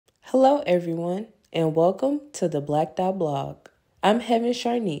Hello, everyone, and welcome to the Black Dot Blog. I'm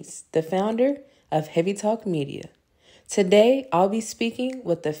Charniece, the founder of HeavieTalk Media. Today, I'll be speaking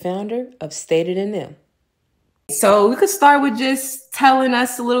with the founder of Stated in Them. So we could start with just telling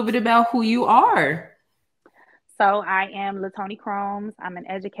us a little bit about who you are. So I am La'Toni Cromes. I'm an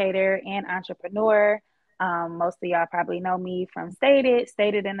educator and entrepreneur. Most of y'all probably know me from Stated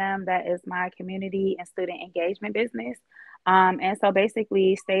in Them. That is my community and student engagement business. And so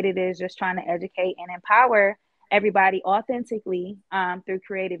basically, Stated is just trying to educate and empower everybody authentically through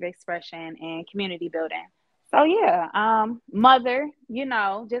creative expression and community building. So yeah, mother,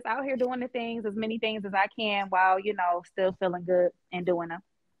 just out here doing the things, as many things as I can while, still feeling good and doing them.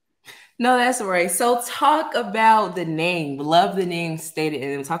 No, that's right. So talk about the name. Love the name Stated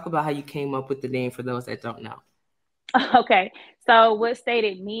in Them. Talk about how you came up with the name for those that don't know. Okay, so what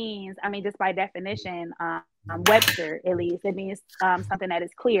stated means, I mean, just by definition, Webster at least, it means something that is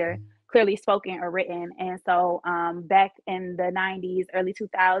clearly spoken or written. And so back in the 90s, early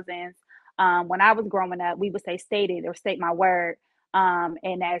 2000s, when I was growing up, we would say stated or state my word.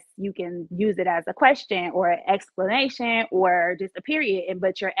 And as you can use it as a question or an explanation or just a period,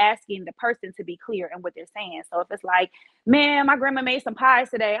 but you're asking the person to be clear in what they're saying. So if it's like, man, my grandma made some pies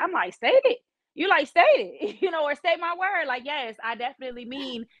today, I'm like, stated. You like state it, or state my word. Like, yes, I definitely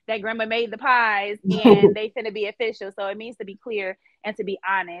mean that grandma made the pies and they finna be official. So it means to be clear and to be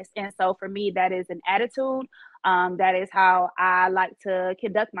honest. And so for me, that is an attitude. That is how I like to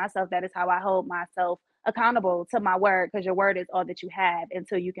conduct myself. That is how I hold myself accountable to my word, because your word is all that you have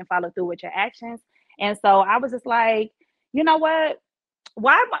until you can follow through with your actions. And so I was just like, you know what?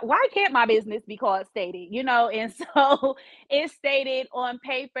 Why can't my business be called stated, and so it's stated on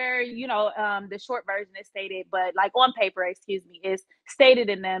paper, the short version is stated, but like on paper, excuse me, is stated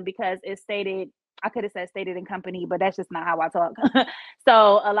in them because it's stated. I could have said stated in company, but that's just not how I talk.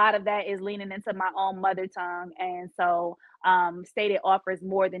 So a lot of that is leaning into my own mother tongue. And so Stated offers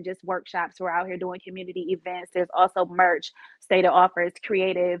more than just workshops. We're out here doing community events. There's also merch. Stated offers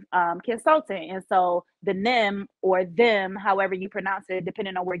creative consulting. And so the NIM or them, however you pronounce it,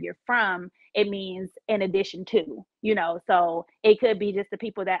 depending on where you're from, it means in addition to, so it could be just the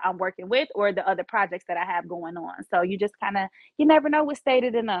people that I'm working with or the other projects that I have going on. So you just you never know what's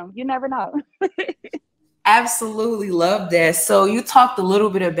stated in them. You never know. Absolutely love that. So you talked a little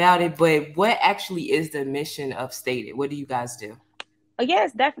bit about it, but what actually is the mission of Stated? What do you guys do?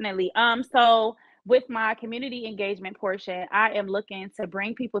 Yes, definitely. So with my community engagement portion, I am looking to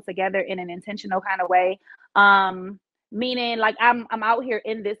bring people together in an intentional kind of way. Meaning like I'm out here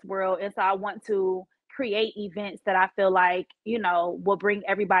in this world, and so I want to create events that I feel like, will bring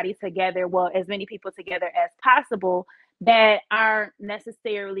everybody together, well, as many people together as possible that aren't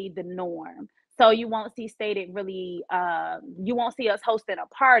necessarily the norm. So you won't see stated really, you won't see us hosting a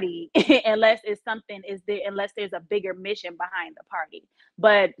party unless it's something is there, unless there's a bigger mission behind the party.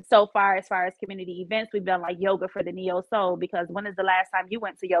 But so far, as far as community events, we've done like yoga for the neo soul. Because when is the last time you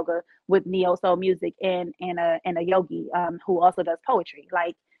went to yoga with neo soul music and a yogi who also does poetry?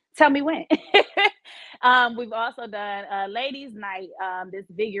 Like, tell me when. We've also done a ladies' night. This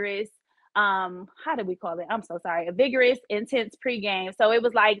vigorous, how do we call it? I'm so sorry. A vigorous, intense pregame. So it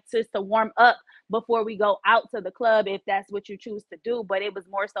was like just to warm up before we go out to the club, if that's what you choose to do. But it was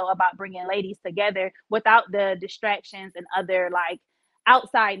more so about bringing ladies together without the distractions and other like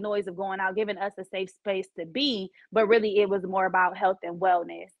outside noise of going out, giving us a safe space to be. But really, it was more about health and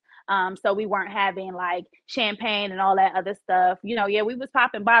wellness. So we weren't having like champagne and all that other stuff. Yeah, we was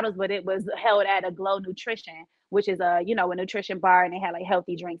popping bottles, but it was held at a Glow Nutrition, which is a nutrition bar, and they had like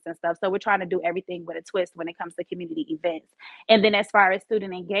healthy drinks and stuff. So we're trying to do everything with a twist when it comes to community events. And then as far as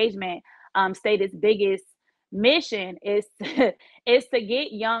student engagement, State's biggest mission is is to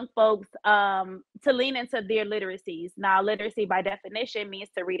get young folks to lean into their literacies. Now, literacy by definition means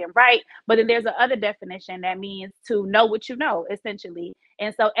to read and write, but then there's another definition that means to know what you know, essentially.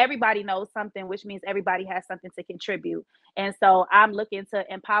 And so everybody knows something, which means everybody has something to contribute. And so I'm looking to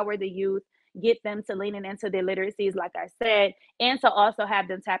empower the youth, get them to leaning into their literacies, like I said, and to also have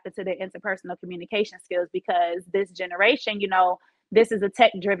them tap into their interpersonal communication skills, because this generation, this is a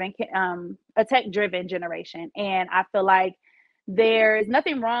tech driven generation. And I feel like there's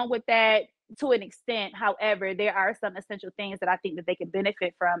nothing wrong with that to an extent. However, there are some essential things that I think that they can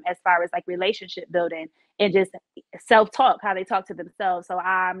benefit from, as far as like relationship building and just self-talk, how they talk to themselves. So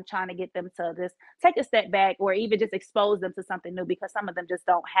I'm trying to get them to just take a step back, or even just expose them to something new, because some of them just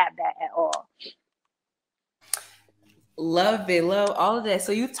don't have that at all. Love it, love all of that.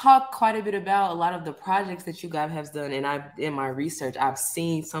 So you talk quite a bit about a lot of the projects that you guys have done, and in my research, I've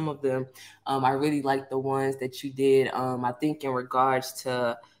seen some of them. I really like the ones that you did. I think in regards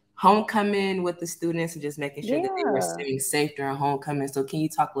to homecoming with the students and just making sure that they were staying safe during homecoming. So can you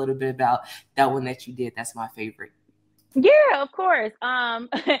talk a little bit about that one that you did? That's my favorite. Yeah, of course. I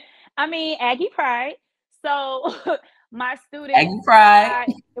mean, Aggie Pride. So my students, Aggie Pride.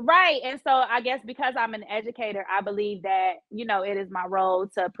 right. And so I guess because I'm an educator, I believe that, it is my role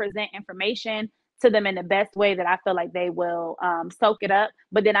to present information to them in the best way that I feel like they will soak it up.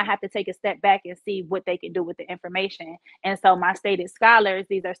 But then I have to take a step back and see what they can do with the information. And so my stated scholars,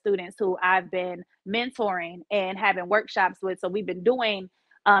 these are students who I've been mentoring and having workshops with. So we've been doing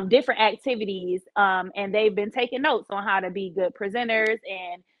different activities, and they've been taking notes on how to be good presenters,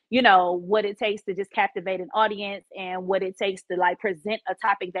 and what it takes to just captivate an audience, and what it takes to like present a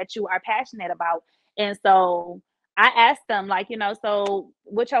topic that you are passionate about. And so I asked them, like, so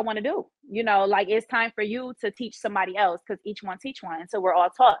what y'all want to do? Like, it's time for you to teach somebody else, because each one teach one, so we're all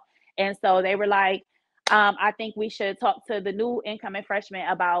taught. And so they were like, I think we should talk to the new incoming freshmen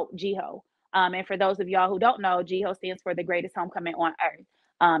about GHO. And for those of y'all who don't know, GHO stands for the greatest homecoming on earth.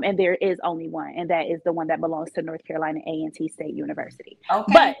 And there is only one, and that is the one that belongs to North Carolina A&T State University.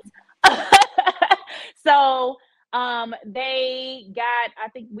 Okay. But so they got, I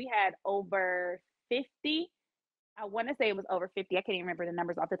think we had over 50. I want to say it was over 50. I can't even remember the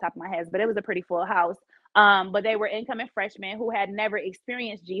numbers off the top of my head, but it was a pretty full house. But they were incoming freshmen who had never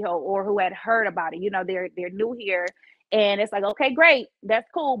experienced GHO or who had heard about it. They're new here, and it's like, okay, great, that's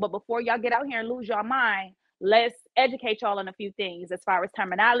cool. But before y'all get out here and lose your mind, let's educate y'all on a few things as far as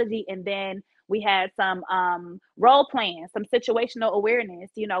terminology. And then we had some role playing, some situational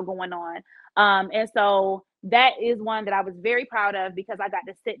awareness, going on. And so that is one that I was very proud of, because I got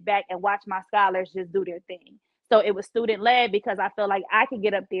to sit back and watch my scholars just do their thing. So it was student led, because I feel like I could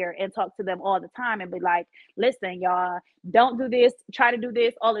get up there and talk to them all the time and be like, listen, y'all, don't do this, try to do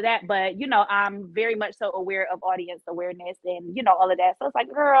this, all of that. But, I'm very much so aware of audience awareness and, all of that. So it's like,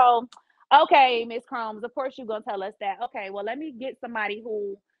 girl, okay, Miss Cromes, of course you're going to tell us that. Okay, well, let me get somebody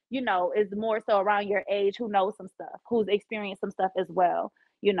who, is more so around your age, who knows some stuff, who's experienced some stuff as well.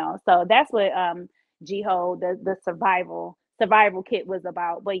 So that's what GHO, the survival kit was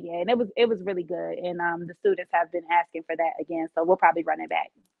about. But yeah, and it was really good, and the students have been asking for that again, so we'll probably run it back.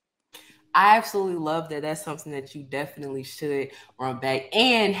 I absolutely love that. That's something that you definitely should run back,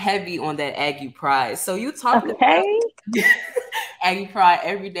 and heavy on that Aggie Pride. So you talked about Aggie Pride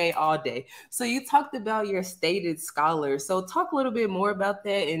every day, all day. So you talked about your stated scholar. So talk a little bit more about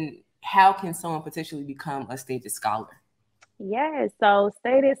that, and how can someone potentially become a stated scholar? Yes, so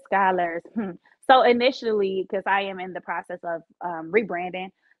stated scholars. So initially, because I am in the process of rebranding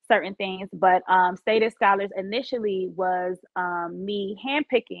certain things, but stated scholars initially was me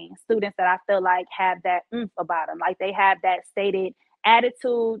handpicking students that I feel like have that oomph about them, like they have that stated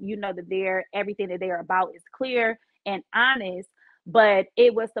attitude. That everything that they're about is clear and honest. But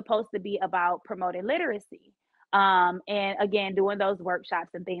it was supposed to be about promoting literacy, and again, doing those workshops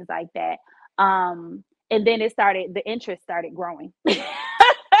and things like that. And then the interest started growing.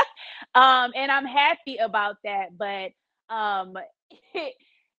 And I'm happy about that, but it,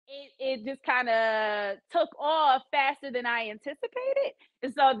 it just kind of took off faster than I anticipated.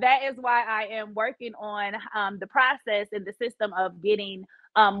 And so that is why I am working on the process and the system of getting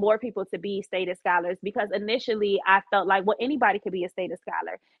more people to be status scholars, because initially I felt like, well, anybody could be a status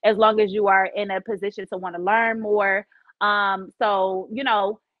scholar as long as you are in a position to want to learn more. So,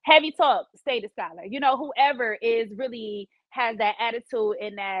 HeavieTalk status scholar, whoever is really has that attitude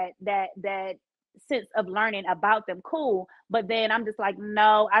and that sense of learning about them, cool. But then I'm just like,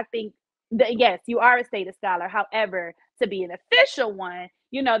 no, I think that yes, you are a status scholar. However, to be an official one,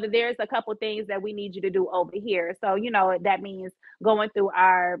 that there's a couple things that we need you to do over here. So, that means going through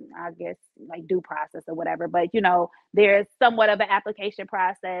our, I guess, like due process or whatever. But, there's somewhat of an application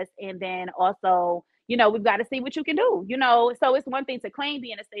process. And then also, we've got to see what you can do, So it's one thing to claim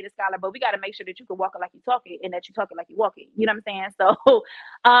being a status scholar, but we got to make sure that you can walk it like you talk it, and that you talk it like you walk it. You know what I'm saying? So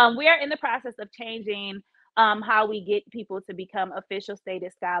we are in the process of changing how we get people to become official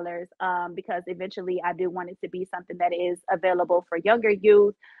status scholars, because eventually I do want it to be something that is available for younger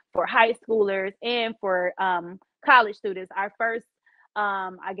youth, for high schoolers, and for college students. Our first,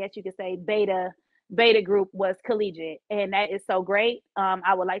 I guess you could say, beta group was collegiate, and that is so great.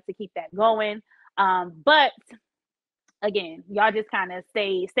 I would like to keep that going. But again, y'all just kind of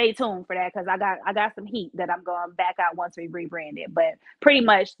stay tuned for that, because I got some heat that I'm going back out once we rebrand it. But pretty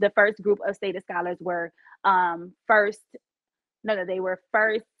much the first group of status scholars were they were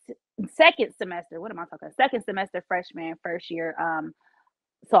second semester. What am I talking about? Second semester freshmen, first year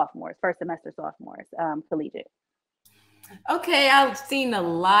sophomores, first semester sophomores, collegiate. Okay, I've seen a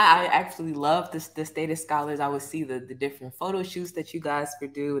lot. I actually love the State of Scholars. I would see the different photo shoots that you guys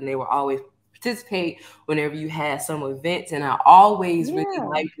would do, and they would always participate whenever you had some events. And I always really Yeah,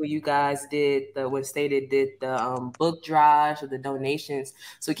 liked when you guys did when Stated did the book drives or the donations.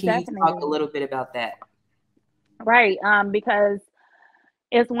 So can you talk a definitely. little bit about that? Right. Because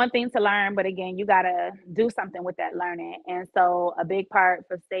it's one thing to learn, but again, you gotta do something with that learning. And so a big part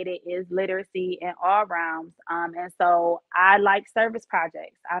for Stated is literacy in all realms. And so I like service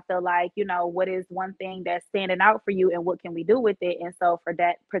projects. I feel like, what is one thing that's standing out for you and what can we do with it? And so for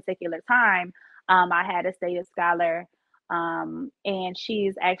that particular time, I had a Stated scholar. And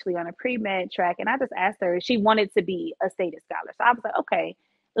she's actually on a pre-med track. And I just asked her, she wanted to be a Stated scholar. So I was like, okay,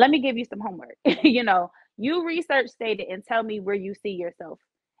 let me give you some homework. You research Stated and tell me where you see yourself.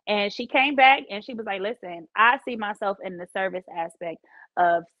 And she came back and she was like, listen, I see myself in the service aspect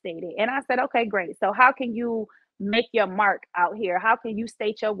of Stated. And I said, okay, great. So how can you make your mark out here? How can you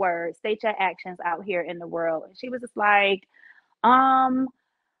state your words, state your actions out here in the world? And she was just like, um,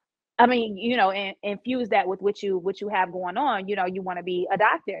 I mean, infuse that with what you have going on. You want to be a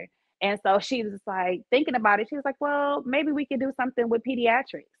doctor. And so she was just like thinking about it. She was like, well, maybe we could do something with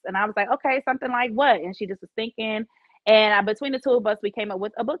pediatrics. And I was like, okay, something like what? And she just was thinking. And between the two of us, we came up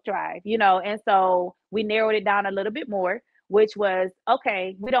with a book drive. And so we narrowed it down a little bit more, which was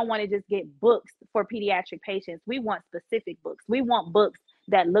okay, we don't want to just get books for pediatric patients. We want specific books. We want books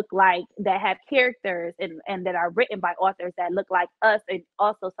that look like that have characters and that are written by authors that look like us and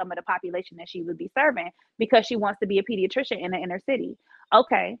also some of the population that she would be serving because she wants to be a pediatrician in the inner city.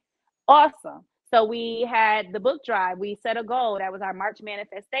 Okay, awesome. So we had the book drive. We set a goal. That was our March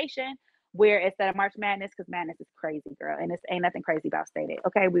manifestation, where instead of March Madness, because Madness is crazy, girl, and it's ain't nothing crazy about Stated.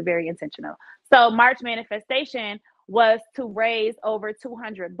 Okay, we're very intentional. So March manifestation was to raise over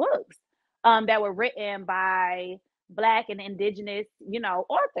 200 books that were written by Black and Indigenous,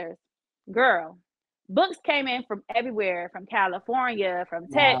 authors. Girl, books came in from everywhere, from California, from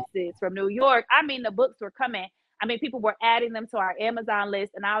Wow. Texas, from New York. I mean, the books were coming. I mean, people were adding them to our Amazon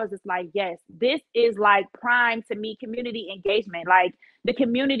list. And I was just like, yes, this is like prime to me community engagement. Like the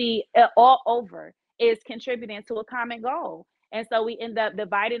community all over is contributing to a common goal. And so we end up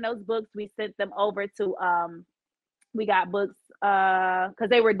dividing those books. We sent them over to we got books because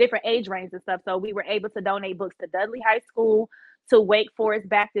they were different age ranges and stuff. So we were able to donate books to Dudley High School, to Wake Forest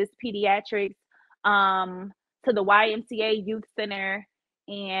Baptist Pediatrics, um, to the YMCA Youth Center,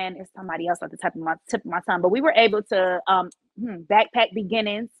 and it's somebody else at the tip of my tongue. But we were able to Backpack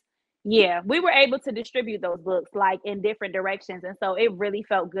Beginnings. Yeah, we were able to distribute those books like in different directions, and so it really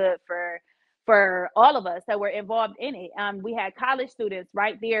felt good for all of us that were involved in it. We had college students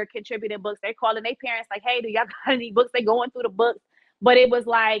right there contributing books. They're calling their parents like, "Hey, do y'all got any books?" They going through the books, but it was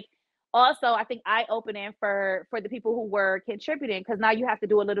like also I think eye opening for the people who were contributing because now you have to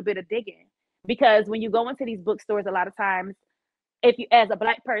do a little bit of digging because when you go into these bookstores, a lot of times if you as a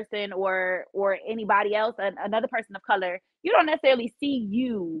Black person or anybody else, another person of color, you don't necessarily see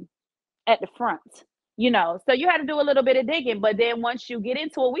you at the front. So you had to do a little bit of digging, but then once you get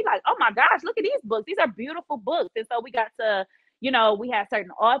into it, we like, oh my gosh, look at these books, these are beautiful books. And so we got to, we had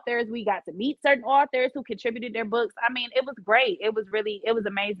certain authors, we got to meet certain authors who contributed their books. I mean, it was great, it was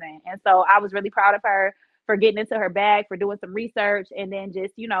amazing. And so I was really proud of her for getting into her bag, for doing some research, and then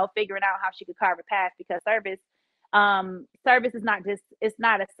just figuring out how she could carve a path, because service is not just, it's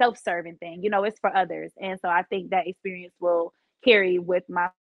not a self-serving thing, it's for others. And so I think that experience will carry with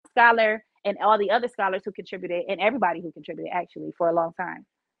my scholar and all the other scholars who contributed and everybody who contributed actually for a long time.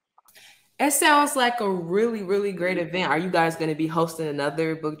 It sounds like a really, really great event. Are you guys going to be hosting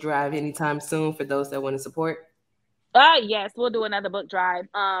another book drive anytime soon for those that want to support? Yes, we'll do another book drive.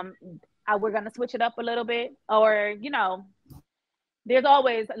 We're gonna switch it up a little bit, or there's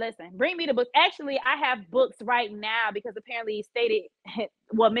always, listen, bring me the books. Actually, I have books right now because apparently Stated,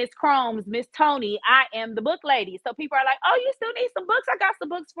 well, Miss Cromes, Miss Tony, I am the book lady. So people are like, oh, you still need some books? I got some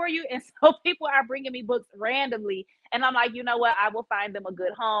books for you. And so people are bringing me books randomly. And I'm like, you know what? I will find them a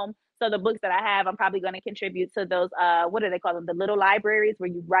good home. So the books that I have, I'm probably going to contribute to those, what do they call them? The little libraries where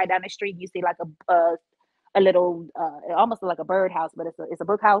you ride down the street, you see like a little, almost like a birdhouse, but it's a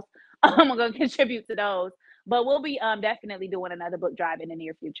book house. I'm going to contribute to those. But we'll be definitely doing another book drive in the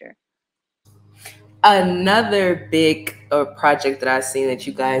near future. Another big project that I've seen that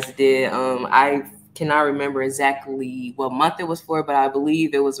you guys did, I cannot remember exactly what month it was for, but I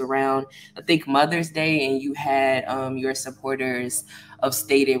believe it was around, I think, Mother's Day, and you had your supporters of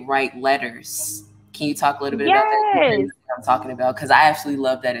Stated write letters. Can you talk a little bit about that? Yes. What I'm talking about, because I actually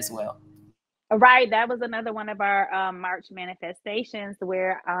love that as well. Right. That was another one of our March manifestations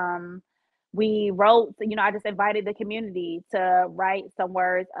where we wrote, I just invited the community to write some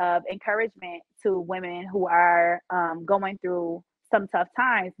words of encouragement to women who are going through some tough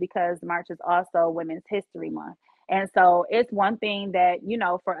times, because March is also Women's History Month. And so it's one thing that,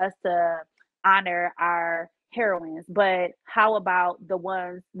 for us to honor our heroines, but how about the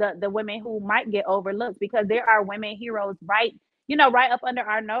ones, the women who might get overlooked? Because there are women heroes right up under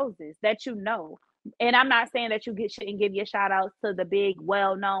our noses that and I'm not saying that shouldn't give your shout outs to the big,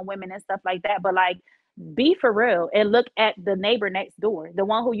 well-known women and stuff like that, but like, be for real and look at the neighbor next door, the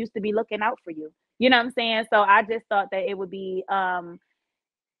one who used to be looking out for you. You know what I'm saying? So I just thought that it would be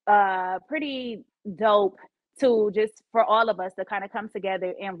pretty dope to just for all of us to kind of come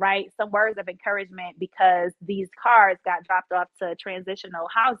together and write some words of encouragement, because these cards got dropped off to transitional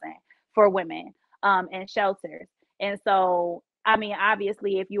housing for women and shelters. And so, I mean,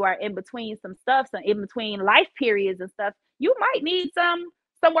 obviously, if you are in between some stuff, so in between life periods and stuff, you might need some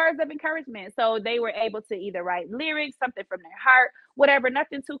words of encouragement. So they were able to either write lyrics, something from their heart, whatever,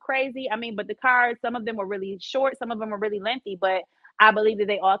 nothing too crazy. I mean, but the cards, some of them were really short, some of them were really lengthy, but I believe that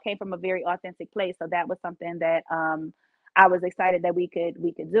they all came from a very authentic place. So that was something that I was excited that we could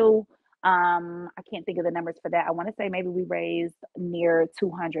do. I can't think of the numbers for that. I want to say maybe we raised near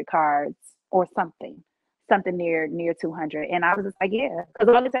 200 cards or something near 200. And I was just like, yeah,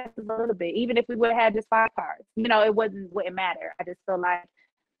 because all it takes is a little bit. Even if we would have had just 5 cards, it wouldn't matter. I just feel like,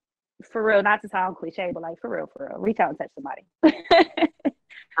 for real, not to sound cliche, but like, for real, reach out and touch somebody.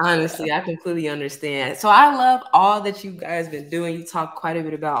 Honestly, I completely understand. So I love all that you guys been doing. You talk quite a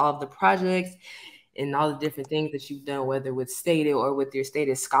bit about all of the projects and all the different things that you've done, whether with Stated or with your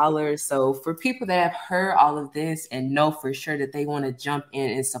Stated scholars. So for people that have heard all of this and know for sure that they want to jump in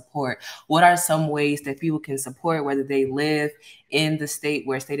and support, what are some ways that people can support, whether they live in the state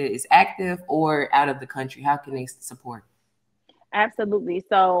where Stated is active or out of the country? How can they support? Absolutely.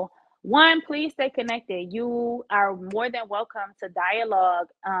 So, one, please stay connected. You are more than welcome to dialogue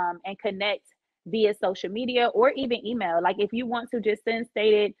and connect via social media or even email. Like, if you want to just send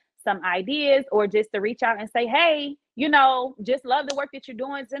Stated some ideas, or just to reach out and say, hey, just love the work that you're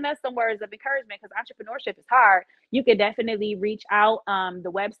doing, send us some words of encouragement, because entrepreneurship is hard. You can definitely reach out.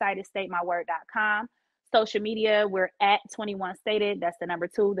 The website is statemyword.com. Social media, we're at 21 Stated. That's the number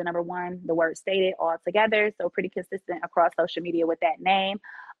 2, the number 1, the word Stated, all together. So pretty consistent across social media with that name.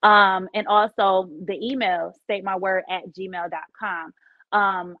 And also the email, statemyword@gmail.com.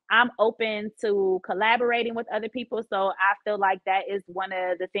 I'm open to collaborating with other people. So I feel like that is one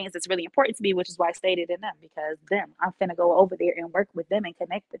of the things that's really important to me, which is why I Stated in them, because I'm finna go over there and work with them and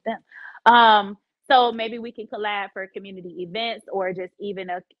connect with them. So maybe we can collab for community events, or just even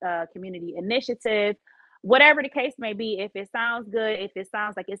a community initiative, whatever the case may be. If it sounds good, if it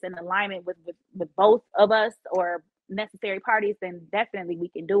sounds like it's in alignment with both of us or necessary parties, then definitely we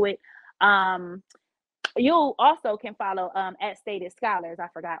can do it. You also can follow at Stated Scholars. I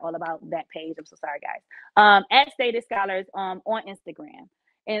forgot all about that page. I'm so sorry, guys. At Stated Scholars on Instagram.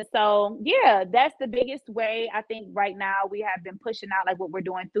 And so, yeah, that's the biggest way. I think right now we have been pushing out like what we're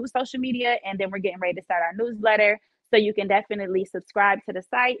doing through social media, and then we're getting ready to start our newsletter. So you can definitely subscribe to the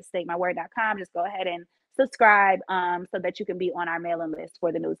site, statemyword.com. Just go ahead and subscribe so that you can be on our mailing list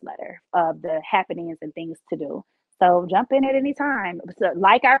for the newsletter of the happenings and things to do. So jump in at any time. So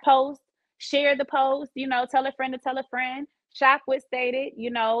like our post, share the post, tell a friend to tell a friend, shop with Stated.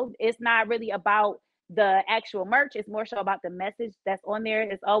 It's not really about the actual merch. It's more so about the message that's on there.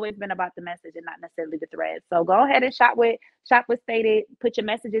 It's always been about the message and not necessarily the thread. So go ahead and shop with Stated, put your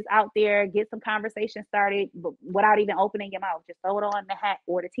messages out there, get some conversation started without even opening your mouth. Just throw it on the hat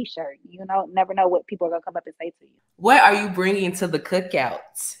or the t-shirt. Never know what people are going to come up and say to you. What are you bringing to the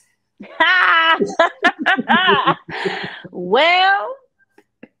cookouts? Well,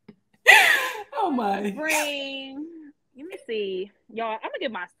 oh my. Let me see. Y'all, I'm going to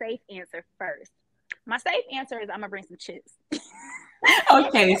give my safe answer first. My safe answer is I'm going to bring some chips.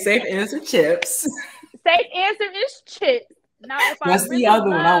 Okay, safe answer, chips. Safe answer is chips. Now, if what's the other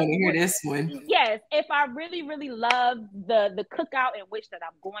one? I want to hear this one. Yes, if I really, really love the cookout in which that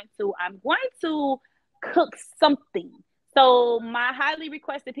I'm going to cook something. So my highly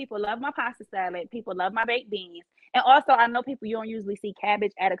requested people love my pasta salad. People love my baked beans. And also, I know people, you don't usually see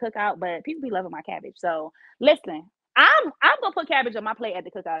cabbage at a cookout, but people be loving my cabbage. So listen, I'm gonna put cabbage on my plate at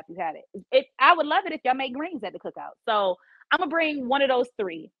the cookout if you had it. I would love it if y'all make greens at the cookout. So I'm gonna bring one of those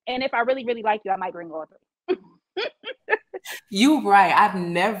 3. And if I really, really like you, I might bring all 3. You right. I've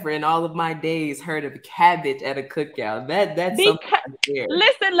never in all of my days heard of cabbage at a cookout. That's something there.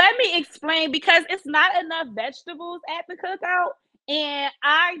 Listen, let me explain, because it's not enough vegetables at the cookout, and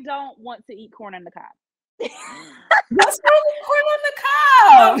I don't want to eat corn on the cob. What's wrong with corn on the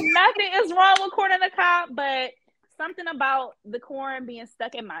cob? Nothing is wrong with corn on the cob, but something about the corn being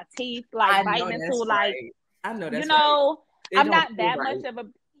stuck in my teeth, like biting into, like, I know that's right. I'm not that right. much of a.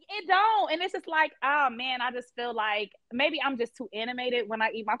 It don't, and it's just like, oh man, I just feel like maybe I'm just too animated when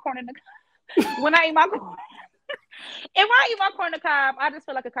I eat my corn on the cob. When I eat my corn. And when I eat my corn on the cob, I just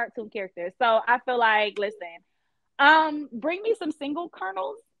feel like a cartoon character. So I feel like, listen, bring me some single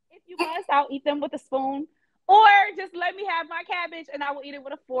kernels if you must. I'll eat them with a spoon, or just let me have my cabbage and I will eat it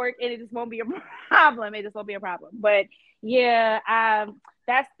with a fork, and it just won't be a problem. It just won't be a problem. But yeah,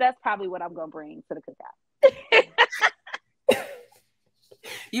 that's probably what I'm gonna bring to the cookout.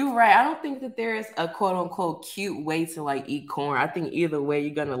 You're right. I don't think that there's a quote unquote cute way to like eat corn. I think either way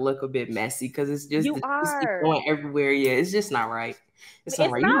you're gonna look a bit messy because it's just going everywhere. Yeah, it's just not right. It's not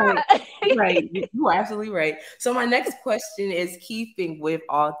right. You're right. You are absolutely right. So my next question is keeping with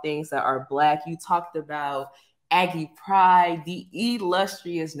all things that are Black. You talked about Aggie Pride, the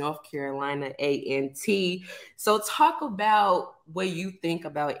illustrious North Carolina A&T. So talk about what you think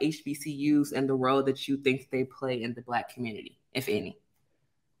about HBCUs and the role that you think they play in the Black community, if any.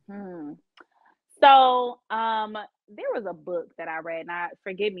 So there was a book that I read, and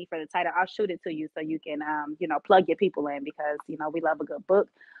forgive me for the title. I'll shoot it to you so you can plug your people in, because we love a good book.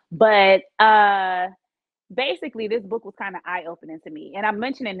 But basically this book was kind of eye-opening to me, and I'm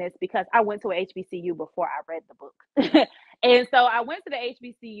mentioning this because I went to a HBCU before I read the book. And so I went to the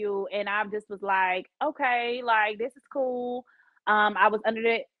HBCU and I just was like, okay, like this is cool. I was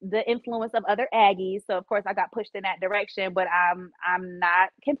under the influence of other Aggies, so of course I got pushed in that direction, but I'm not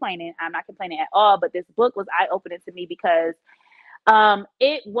complaining. I'm not complaining at all. But this book was eye-opening to me because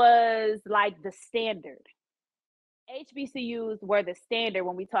it was like the standard. HBCUs were the standard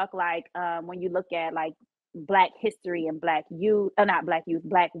when we talk, like when you look at like Black history and Black youth, not Black youth,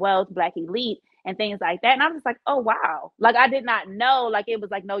 Black wealth, Black elite, and things like that. And I'm just like, oh wow, like I did not know. Like it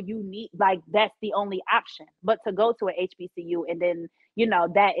was like, no, you need, like that's the only option. But to go to an HBCU, and then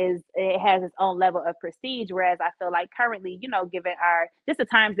it has its own level of prestige. Whereas I feel like currently, given just the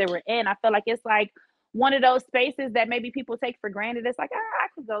times that we're in, I feel like it's like one of those spaces that maybe people take for granted. It's like, I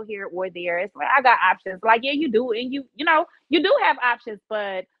could go here or there. It's like I got options. Like, yeah, you do, and you do have options,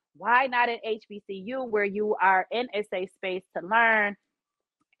 but why not at HBCU, where you are in a safe space to learn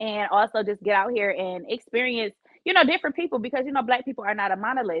and also just get out here and experience, different people, because, Black people are not a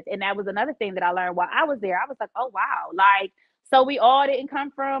monolith. And that was another thing that I learned while I was there. I was like, oh, wow. Like, so we all didn't come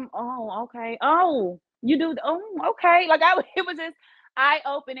from, oh, okay. Oh, you do. Oh, okay. Like it was just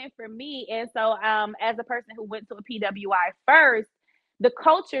eye-opening for me. And so as a person who went to a PWI first, the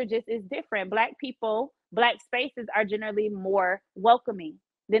culture just is different. Black people, Black spaces are generally more welcoming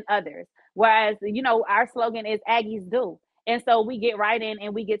than others. Whereas, our slogan is Aggies do. And so we get right in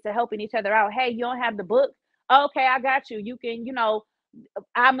and we get to helping each other out. Hey, you don't have the book? Okay, I got you. You can,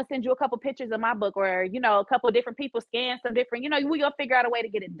 I'm gonna send you a couple pictures of my book, or, a couple of different people scan some different, we gonna figure out a way to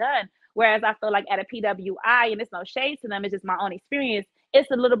get it done. Whereas I feel like at a PWI, and it's no shade to them, it's just my own experience,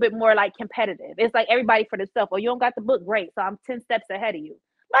 it's a little bit more like competitive. It's like everybody for themselves. Oh, you don't got the book? Great. So I'm 10 steps ahead of you.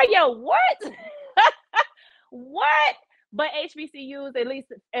 Like, yo, what? What? But HBCUs, at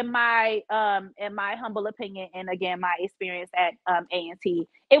least in my humble opinion, and again my experience at A&T,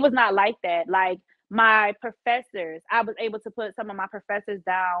 it was not like that. Like my professors, I was able to put some of my professors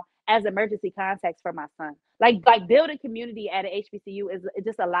down as emergency contacts for my son. Like building community at an HBCU is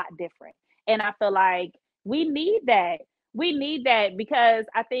just a lot different, and I feel like we need that. We need that because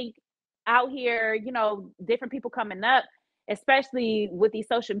I think out here, different people coming up, especially with these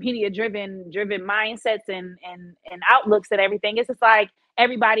social media driven mindsets and outlooks and everything, it's just like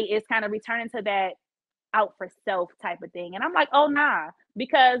everybody is kind of returning to that out for self type of thing. And I'm like, oh nah,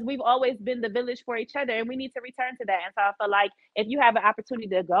 because we've always been the village for each other, and we need to return to that. And so I feel like if you have an opportunity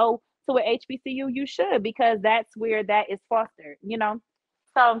to go to an HBCU, you should, because that's where that is fostered,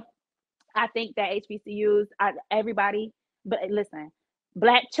 So I think that HBCUs, everybody, but listen,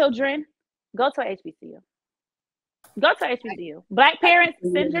 Black children, go to a HBCU. Go to HBCU. Black parents,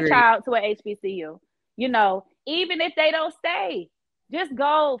 send your child to a HBCU. Even if they don't stay, just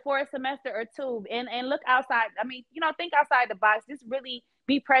go for a semester or two and look outside. I mean, think outside the box. Just really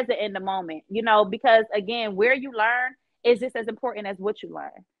be present in the moment, because again, where you learn is just as important as what you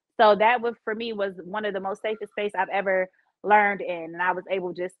learn. So that for me was one of the most safest space I've ever learned in, and I was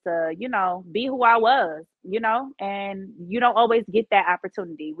able just to be who I was, and you don't always get that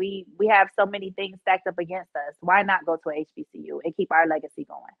opportunity. We have so many things stacked up against us. Why not go to a HBCU and keep our legacy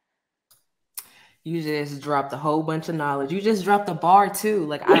going? You just dropped a whole bunch of knowledge. You just dropped the bar too.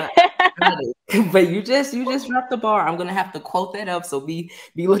 Like but you just dropped the bar. I'm gonna have to quote that up. So be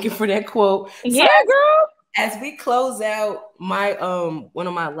looking for that quote. Yeah, girl. As we close out, my one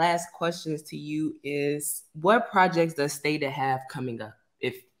of my last questions to you is, what projects does State have coming up?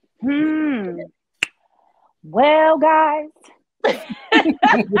 If Well, guys, I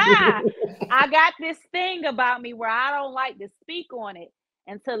got this thing about me where I don't like to speak on it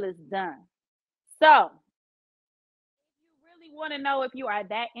until it's done. So, if you really want to know if you are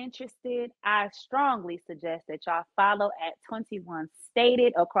that interested, I strongly suggest that y'all follow at 21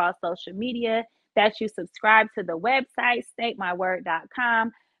 Stated across social media, that you subscribe to the website,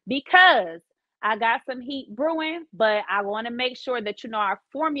 statemyword.com, because I got some heat brewing, but I want to make sure that our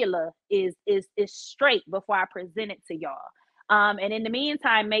formula is straight before I present it to y'all. And in the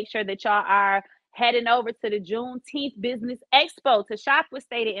meantime, make sure that y'all are heading over to the Juneteenth Business Expo to shop with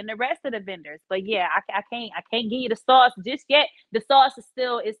Stated and the rest of the vendors. But yeah, I can't give you the sauce just yet. The sauce is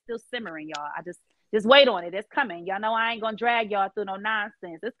still simmering, y'all. I just wait on it. It's coming. Y'all know I ain't gonna drag y'all through no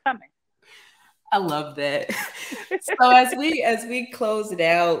nonsense. It's coming. I love that. So as we close it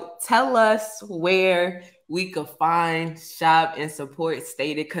out, tell us where we could find, shop, and support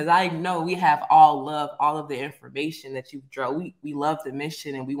Stated, because I know we have all of the information that you've drawn. We love the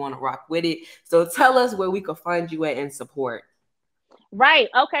mission and we want to rock with it. So tell us where we could find you at and support. Right.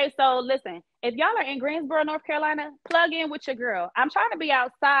 Okay. So listen, if y'all are in Greensboro, North Carolina, plug in with your girl. I'm trying to be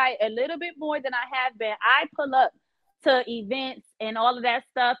outside a little bit more than I have been. I pull up to events and all of that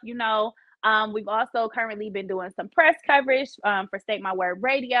stuff. We've also currently been doing some press coverage for State My Word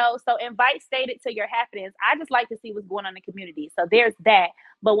Radio. So invite Stated to your happenings. I just like to see what's going on in the community. So there's that.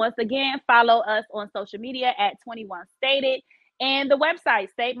 But once again, follow us on social media at 21 Stated, and the website,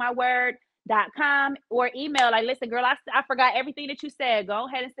 statemyword.com, or email. Like, listen, girl, I forgot everything that you said. Go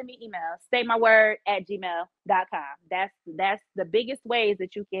ahead and send me email. statemyword@gmail.com. That's the biggest ways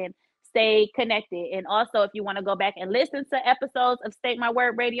that you can stay connected. And also, if you want to go back and listen to episodes of State My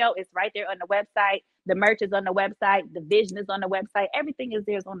Word Radio, it's right there on the website. The merch is on the website. The vision is on the website. Everything is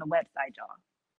there on the website, y'all.